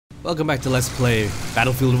Welcome back to Let's Play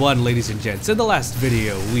Battlefield 1, ladies and gents. In the last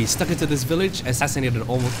video, we stuck into this village, assassinated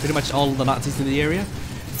almost pretty much all the Nazis in the area,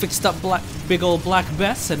 fixed up big old black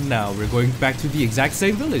vests, and now we're going back to the exact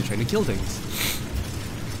same village, trying to kill things.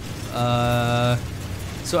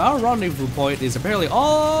 So our rendezvous point is apparently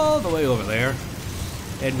all the way over there,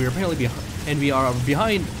 and we're apparently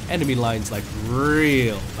behind enemy lines like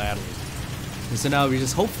real badly. And so now we're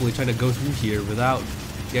just hopefully trying to go through here without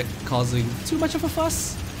causing too much of a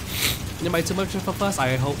fuss. And by too much of a fuss,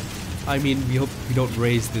 we hope we don't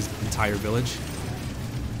raise this entire village.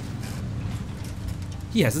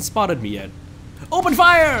 He hasn't spotted me yet. Open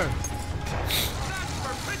fire!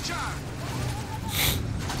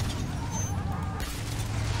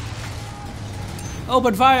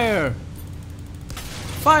 Open fire!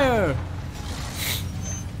 Fire!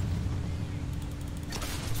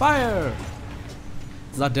 Fire!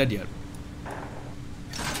 It's not dead yet.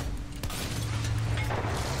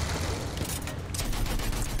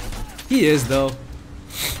 He is, though.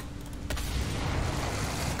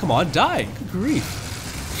 Come on, die! Good grief.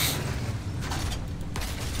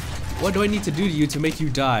 What do I need to do to you to make you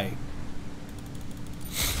die?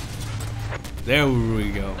 There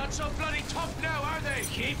we go. Not so bloody tough now, are they?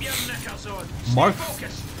 Keep your knickers on. Mark. Stay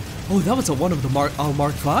focused. Oh, that was one of the Mark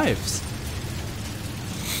 5s.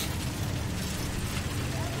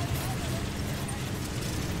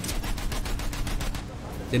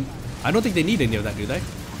 Then I don't think they need any of that, do they?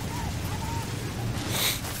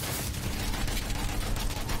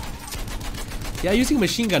 Yeah, using a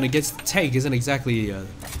machine gun against a tank isn't exactly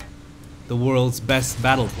the world's best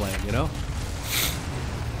battle plan, you know.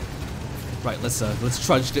 Right, let's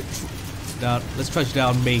trudge down. Let's trudge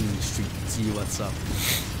down Main Street and see what's up.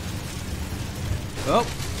 Oh,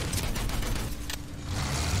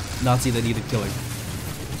 Nazi that needed killing.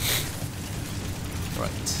 All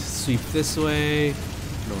right, sweep this way.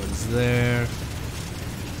 No one's there.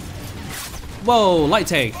 Whoa, light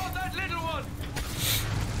tank. Oh, that little one.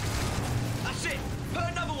 That's it. Put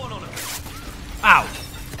another one on him. Ow!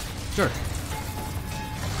 Sure.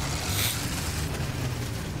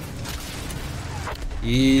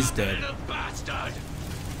 He's dead. Little bastard.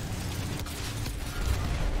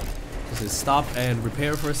 Just stop and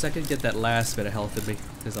repair for a second. Get that last bit of health in me.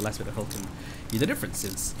 Because the last bit of health can be the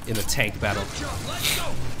difference in a tank battle. Let's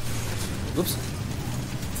go. Oops.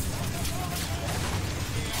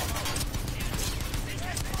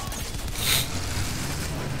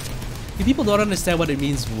 You people don't understand what it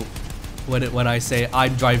means when I say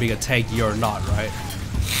I'm driving a tank, you're not, right?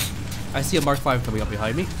 I see a Mark 5 coming up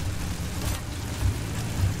behind me.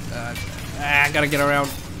 I gotta get around.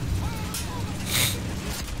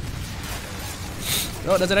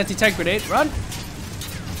 Oh, there's an anti-tank grenade. Run!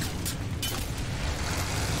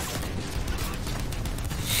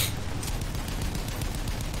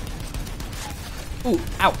 Ooh,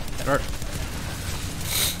 ow! That hurt.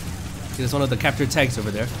 There's one of the captured tanks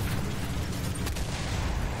over there.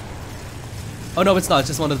 Oh no, it's not. It's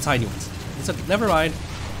just one of the tiny ones. It's okay. Never mind.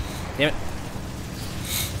 Damn it.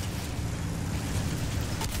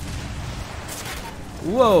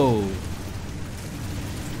 Whoa!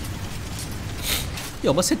 You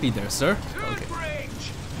almost hit me there, sir. Okay.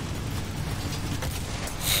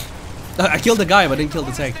 I killed the guy, but I didn't kill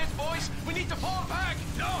the tank. We need to fall back.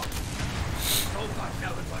 No. Go back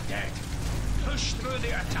now that we're dead. Push through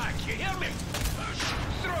the attack. You hear me? Push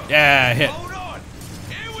through. Yeah, hit. Hold on.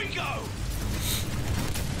 Here we go.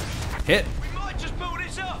 Hit. We might just build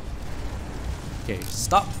this up. Okay,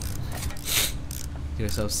 stop. Get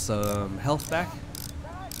yourself some health back.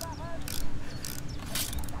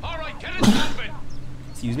 All right, get it moving.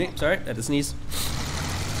 Excuse me. Sorry, I had to sneeze.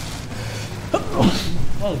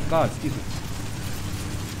 Oh God, excuse me.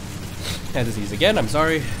 Had to sneeze again. I'm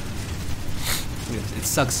sorry. It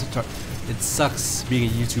sucks. It sucks being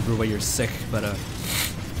a YouTuber when you're sick, but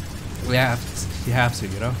you have to,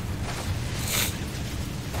 you know.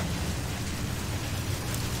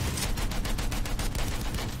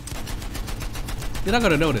 They're not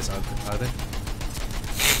gonna notice, are they?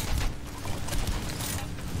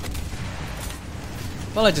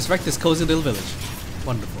 Well, I just wrecked this cozy little village.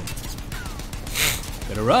 Wonderful.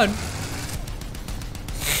 Better run.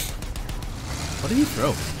 What did he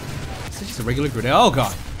throw? Is it just a regular grenade? Oh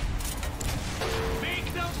God.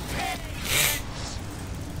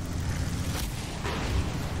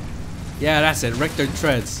 Yeah, that's it. Wreck their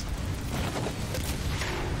treads.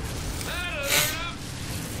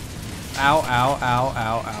 Ow, ow, ow,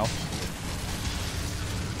 ow, ow.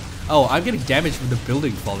 Oh, I'm getting damage from the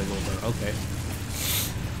building falling over. Okay.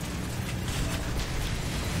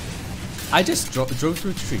 I just drove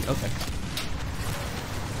through a tree. Okay.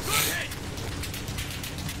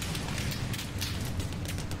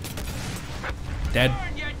 Dead.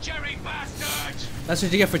 Burn, you Jerry bastards! That's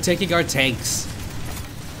what you get for taking our tanks.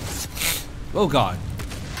 Oh god.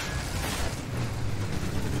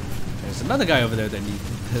 There's another guy over there that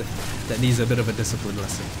that needs a bit of a discipline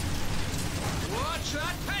lesson. Watch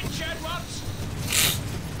that pension, Wops!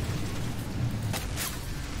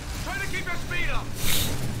 Try to keep your speed up!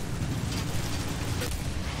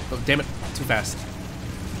 Oh damn it, too fast.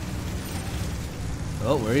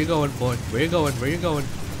 Oh, where are you going, boy? Where are you going? Where are you going?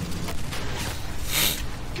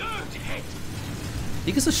 Good hit!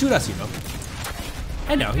 He can still shoot us, you know.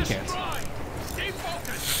 And now he can't. Stay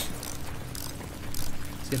focused!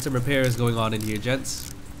 Let's get some repairs going on in here, gents.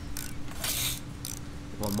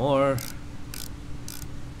 One more.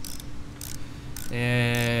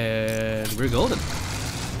 And we're golden.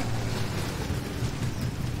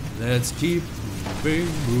 Let's keep moving,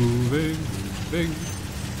 moving, moving.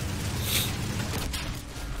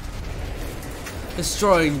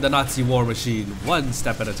 Destroying the Nazi war machine one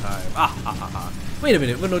step at a time. Ah, ha, ha, ha. Wait a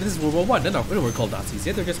minute. No, this is World War I. No, we weren't called Nazis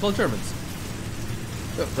yet. They're just called Germans.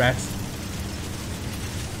 Oh, rats.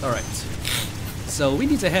 Alright. So we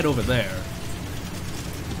need to head over there.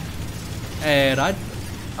 And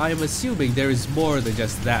I'm assuming there is more than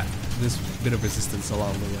just that. This bit of resistance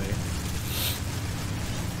along the way.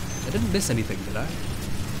 I didn't miss anything, did I?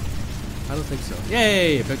 I don't think so.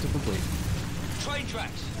 Yay! Objective complete. Train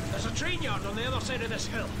tracks. There's a train yard on the other side of this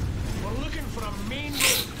hill. We're looking for a main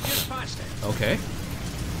road just past it. Okay.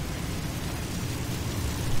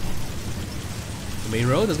 The main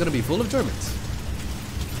road is going to be full of Germans.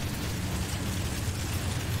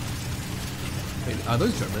 Wait, are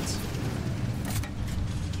those Germans?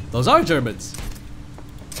 Those are Germans.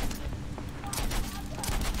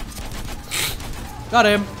 Got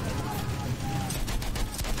him.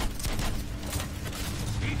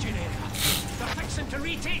 They're fixing to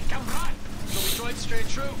retake Cambrai. So we drive straight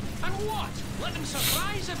through. And what? Let them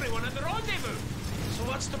surprise everyone at the rendezvous. So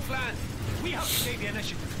what's the plan? We have to take the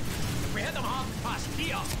initiative. If we hit them hard past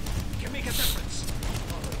here, we can make a difference.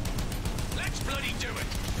 Let's bloody do it.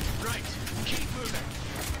 Right. Keep moving.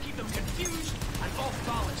 Keep them confused and off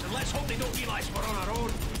balance, and let's hope they don't realize we're on our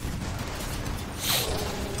own.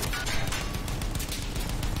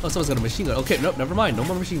 Oh, someone's got a machine gun. Okay, nope, never mind. No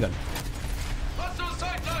more machine gun. What's those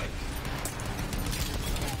sight line?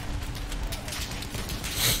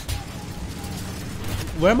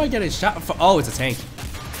 Where am I getting shot from? Oh, it's a tank.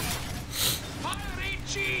 Fire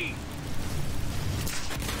HE!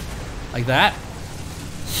 Like that?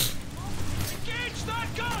 Engage that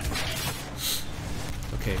gun!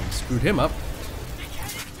 Okay, screwed him up.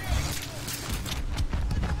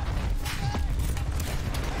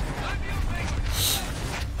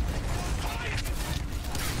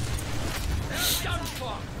 Done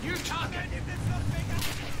for! You target!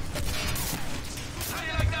 How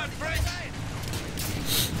you like that, Fred?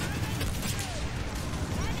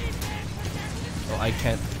 Oh, I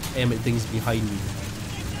can't aim at things behind me.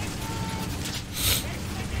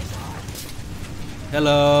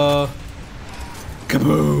 Hello.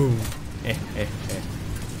 Kaboom! Eh, eh, eh.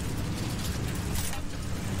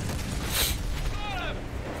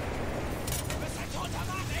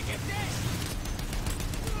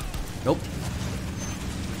 Nope.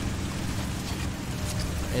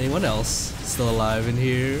 Anyone else still alive in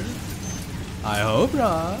here? I hope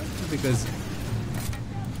not, because...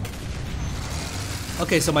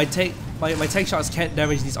 Okay, so my tank shots can't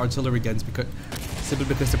damage these artillery guns because simply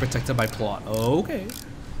because they're protected by plot. Okay.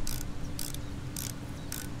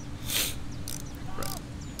 Right.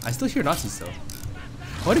 I still hear Nazis though.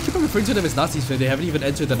 Why do you keep on referring to them as Nazis when they haven't even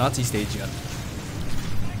entered the Nazi stage yet?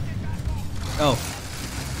 Oh.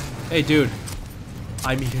 Hey dude.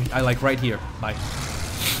 I'm here. I like right here. Bye.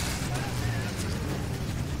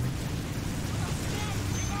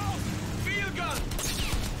 Field gun!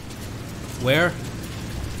 Where?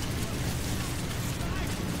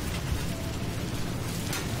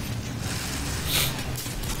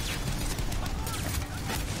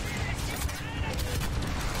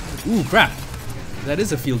 Ooh, crap. That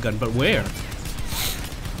is a field gun, but where?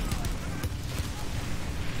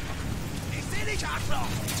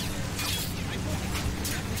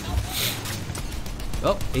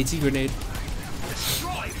 Oh, AT grenade.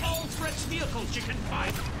 Destroy all Fritz vehicles you can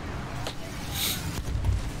find!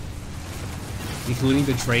 Including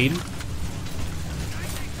the train.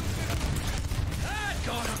 Ah,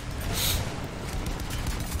 got him!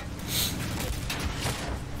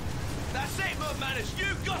 That's it, Mudmanners!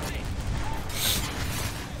 You got it!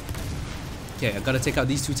 Okay, I've got to take out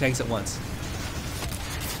these two tanks at once.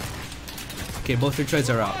 Okay, both their treads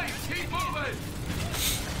are out. Right, keep moving!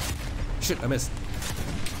 Shit, I missed.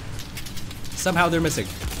 Somehow they're missing.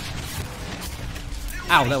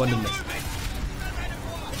 Ow, that one didn't miss.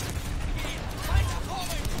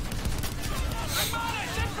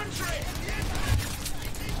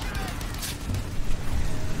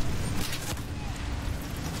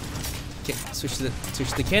 Okay, switch to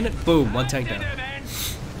the cannon. Boom, one tank down.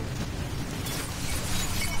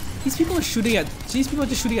 These people are shooting at. These people are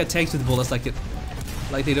just shooting at tanks with bullets like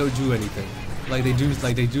they don't do anything. Like they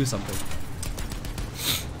do something.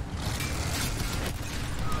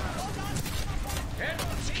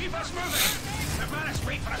 Keep us moving. The man is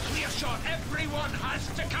waiting for a clear shot. Everyone has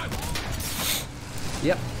to count.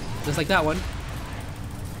 Yep, just like that one.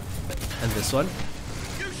 And this one.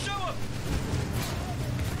 You show him.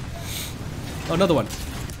 Oh, another one.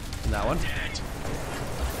 And that one.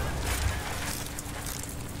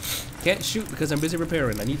 Can't shoot because I'm busy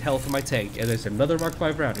repairing. I need help for my tank. And there's another Mark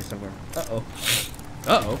V round here somewhere. Uh-oh.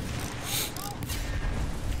 Uh-oh.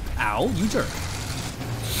 Ow, you jerk.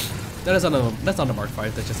 That's not a Mark V.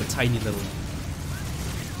 That's just a tiny little...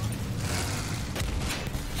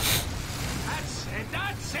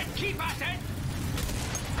 That's it. Keep at it.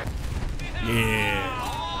 Yeah.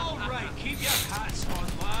 All right, keep your hats on,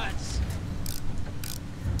 lads.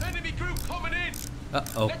 Enemy group coming in.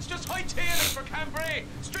 Uh-oh. Let's just hightail it for Cambrai.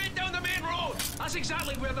 Straight down the main road. That's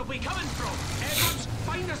exactly where they'll be coming from. Edwards,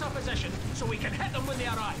 find us a position so we can hit them when they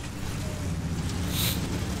arrive.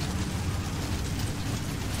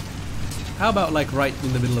 How about like right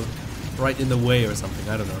in the middle of, right in the way or something?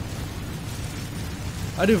 I don't know.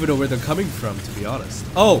 I don't even know where they're coming from, to be honest.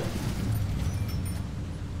 Oh!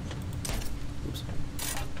 Oops.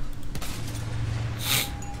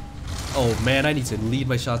 Oh man, I need to lead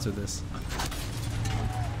my shots with this.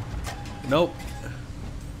 Nope.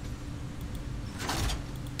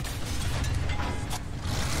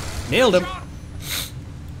 Nailed him.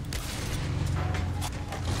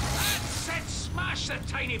 That's it. Smash the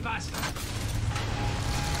tiny bastard.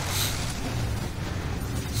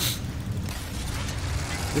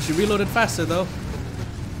 We should reload it faster though.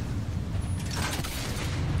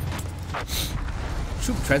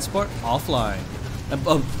 Troop transport offline.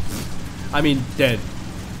 I mean dead.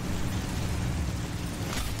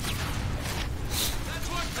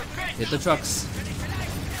 Hit the trucks.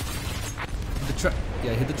 Hit the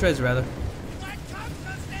hit the treads rather.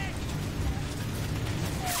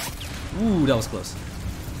 Ooh, that was close.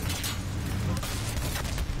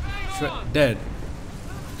 Dead.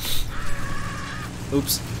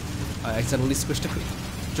 Oops. I accidentally switched to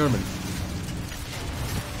German.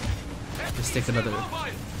 Let's take another.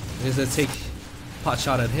 Let's take pot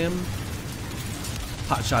shot at him.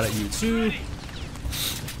 Pot shot at you too.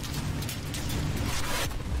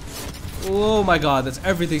 Oh my god, that's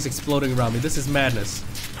everything's exploding around me. This is madness.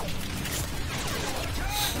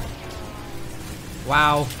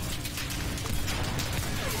 Wow.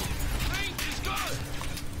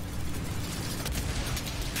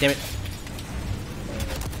 Damn it.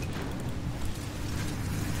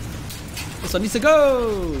 This one needs to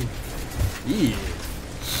go! Yeah.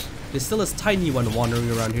 There's still this tiny one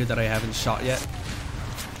wandering around here that I haven't shot yet.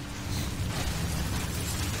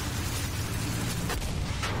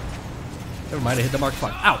 Never mind, I hit the Mark V.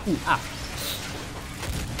 Ow! Ooh, ow!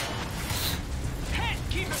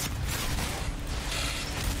 Keep it.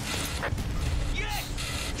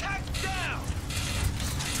 Yes! Tack down!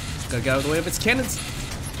 Gotta get out of the way of its cannons.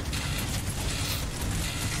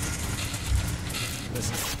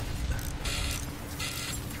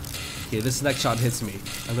 Okay, this next shot hits me.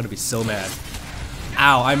 I'm gonna be so mad.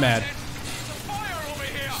 Ow, I'm mad. Fire over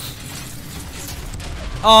here.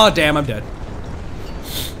 Oh, damn, I'm dead.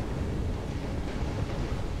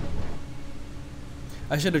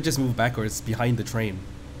 I should have just moved backwards behind the train.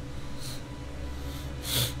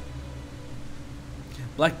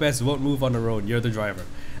 Black Bess won't move on their own. You're the driver.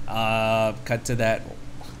 Cut to that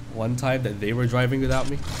one time that they were driving without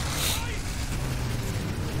me.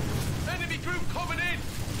 Enemy group coming in.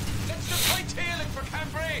 Let's just hightail it for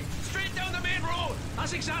Cambrai. Straight down the main road.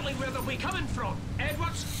 That's exactly where they'll be coming from.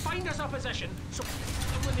 Edwards, find us a position so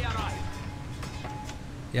when they arrive.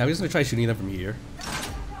 Yeah, I'm just gonna try shooting them from here.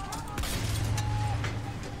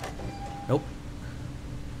 Nope.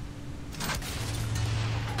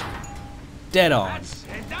 Dead on.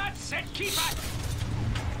 That's it. Keep it.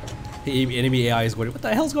 The enemy AI is wondering, what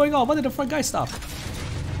the hell's going on? Why did the front guy stop?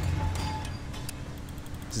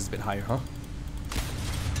 This is a bit higher, huh?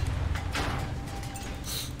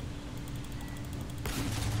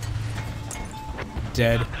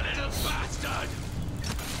 Dead. Little bastard.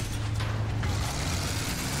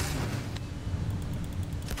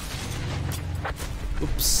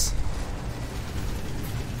 Oops.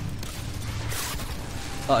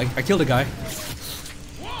 Oh, I killed a guy.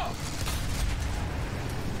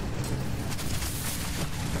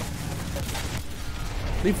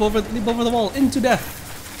 Leap over the wall into death.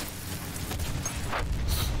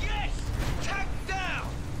 Yes! Tag down!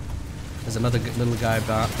 There's another little guy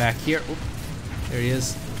back here. Oop, there he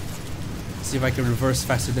is. Let's see if I can reverse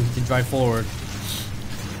faster than he can drive forward.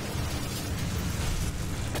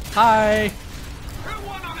 Hi! Who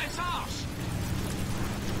won on his arse?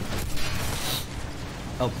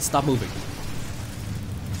 Oh, stop moving.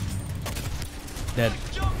 Dead.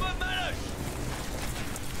 Jump for minute!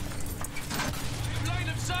 Line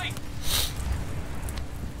of sight!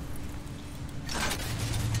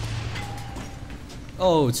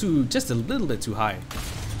 Oh, just a little bit too high.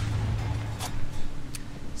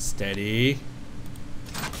 Steady.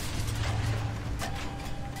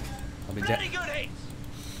 Very good hits!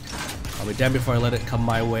 I'll be damned before I let it come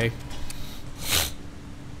my way.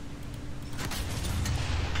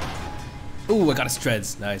 Ooh, I got his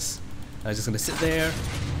treads. Nice. I'm just gonna sit there.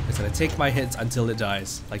 It's gonna take my hits until it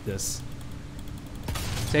dies. Like this.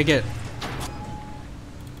 Take it.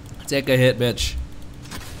 Take a hit, bitch.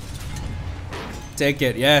 Take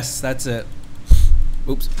it. Yes, that's it.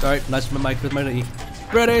 Oops. Sorry, nudged my mic with my knee.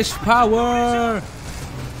 British power!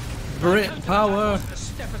 Brit power! As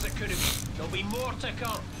stiff as it could have been. There'll be more to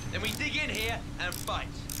come. Then we dig in here and fight.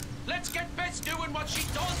 Let's get Bess doing what she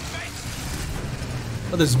does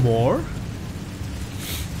best. Oh, there's more?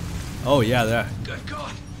 Oh, yeah, there. Good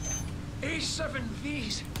God.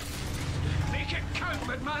 A7Vs. Make it count,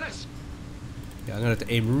 McManus. Yeah, I'm gonna have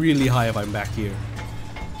to aim really high if I'm back here.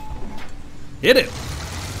 Hit it!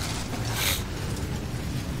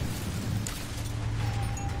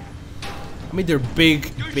 I mean, they're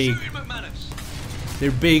big, You're big. shooting, McManus.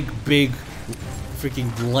 They're big, big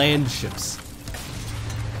freaking land ships.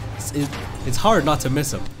 It's hard not to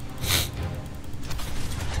miss them.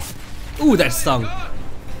 Ooh, that stung.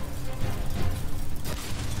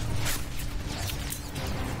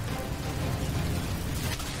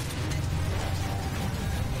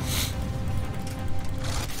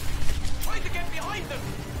 Try to get behind them.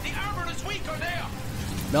 The armor is weak or there.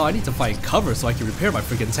 No, I need to find cover so I can repair my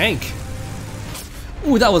freaking tank.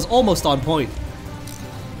 Ooh, that was almost on point.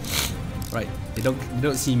 Right, they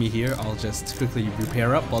don't see me here. I'll just quickly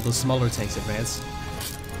repair up while those smaller tanks advance.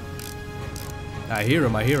 I hear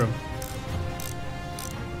him. I hear him.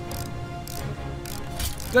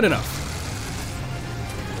 Good enough.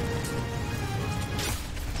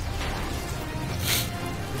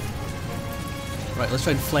 Right, let's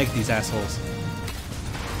try and flank these assholes.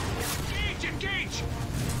 Engage, engage.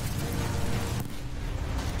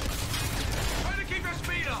 Try to keep your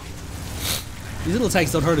speed up. These little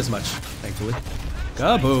tanks don't hurt as much, thankfully.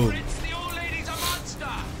 Kaboom! The old lady's a monster.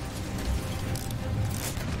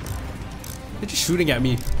 They're just shooting at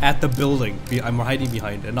me at the building I'm hiding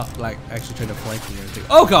behind and not like actually trying to flank me or anything.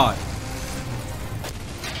 Oh god!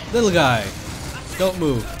 Little guy, don't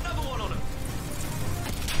move. Another one on him.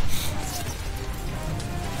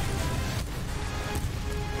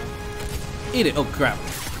 Eat it. Oh crap.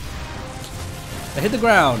 I hit the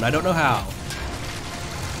ground. I don't know how.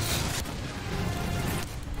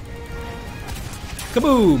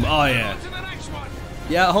 Kaboom! Oh yeah. To the next one.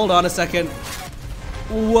 Yeah, hold on a second.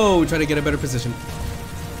 Whoa, trying to get a better position.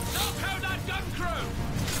 Stop how that gun crew.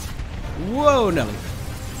 Whoa, Nelly.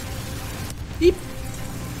 Eep.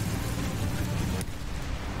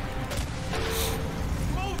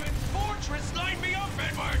 Moving fortress, line me up,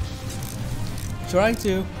 Edwards. Trying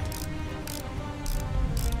to.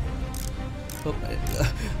 Oh,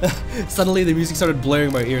 suddenly the music started blaring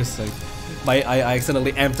in my ears. Like, I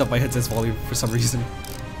accidentally amped up my headset's volume for some reason.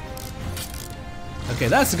 Okay,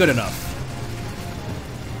 that's good enough.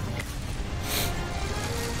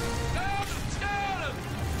 Down.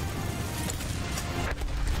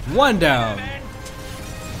 One down.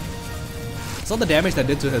 Saw the damage that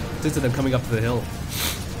did to them coming up to the hill.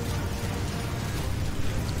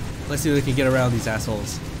 Let's see if we can get around these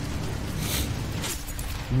assholes.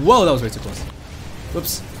 Whoa, that was way too close.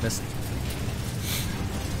 Whoops, missed.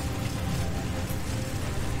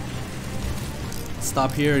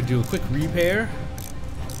 Stop here and do a quick repair.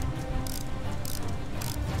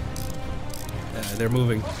 They're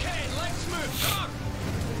moving. Okay, let's move. Come on.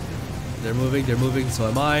 They're moving, so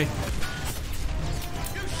am I. You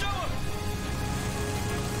show 'em.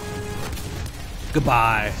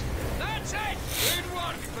 Goodbye. That's it. Good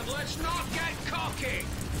work, but let's not get cocky.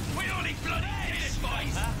 We only bloody did it,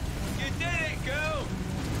 boys. You did it, girl.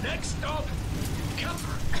 Next stop,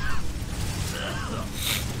 cover.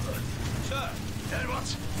 Sir,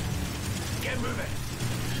 Edwards, get moving.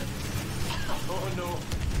 Oh no.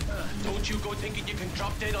 Don't you go thinking you can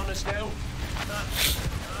drop dead on us now.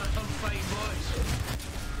 I'm fine, boys.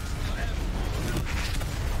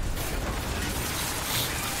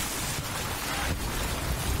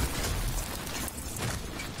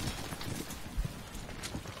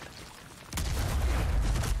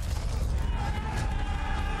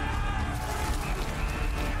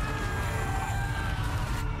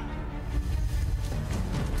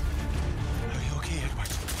 Are you okay, Edward?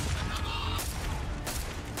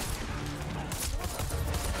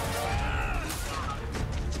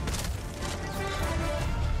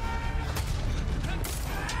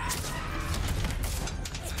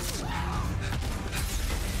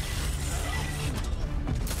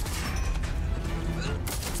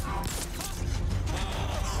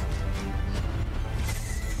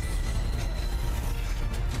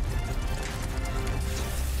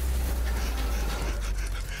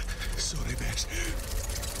 Sorry, Bex.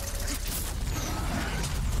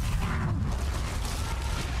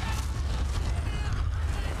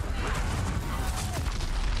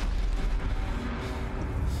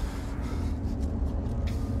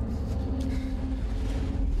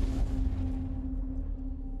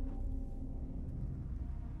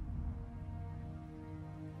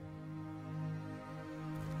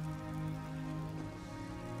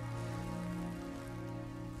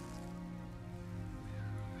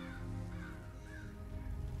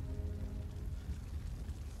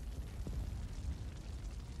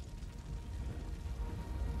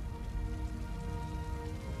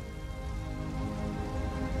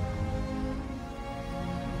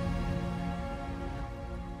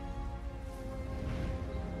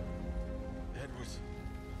 Edward.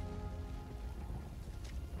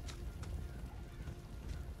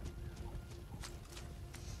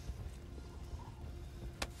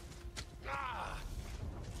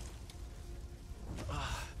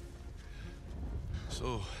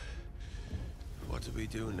 So, what do we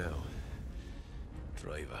do now,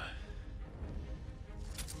 driver?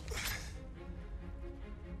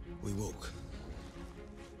 We walk.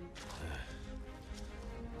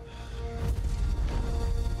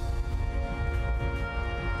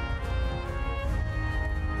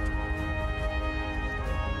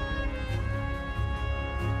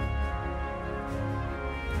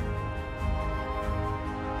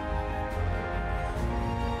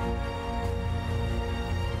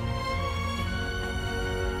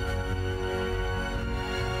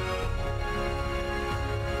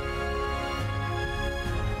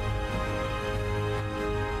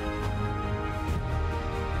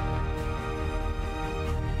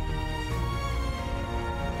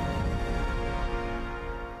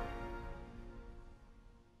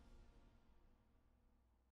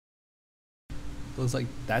 Looks like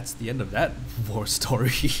that's the end of that war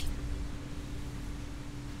story.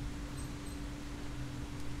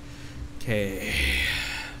 Okay.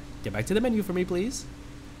 Get back to the menu for me, please.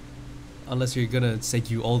 Unless you're gonna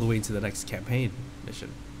take you all the way into the next campaign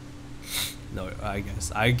mission. No, I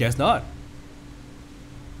guess not.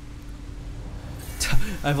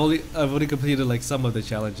 I've only completed like some of the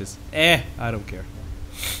challenges. I don't care.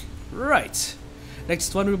 Right.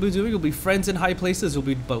 Next one we'll be doing will be Friends in High Places.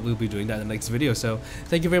 But we'll be doing that in the next video. So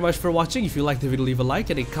thank you very much for watching. If you liked the video, leave a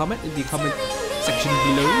like and a comment in the comment section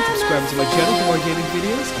below. Subscribe to my channel for more gaming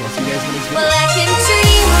videos. And I'll see you guys in the next video. Well, I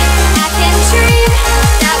can dream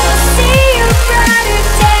that we'll see you bright.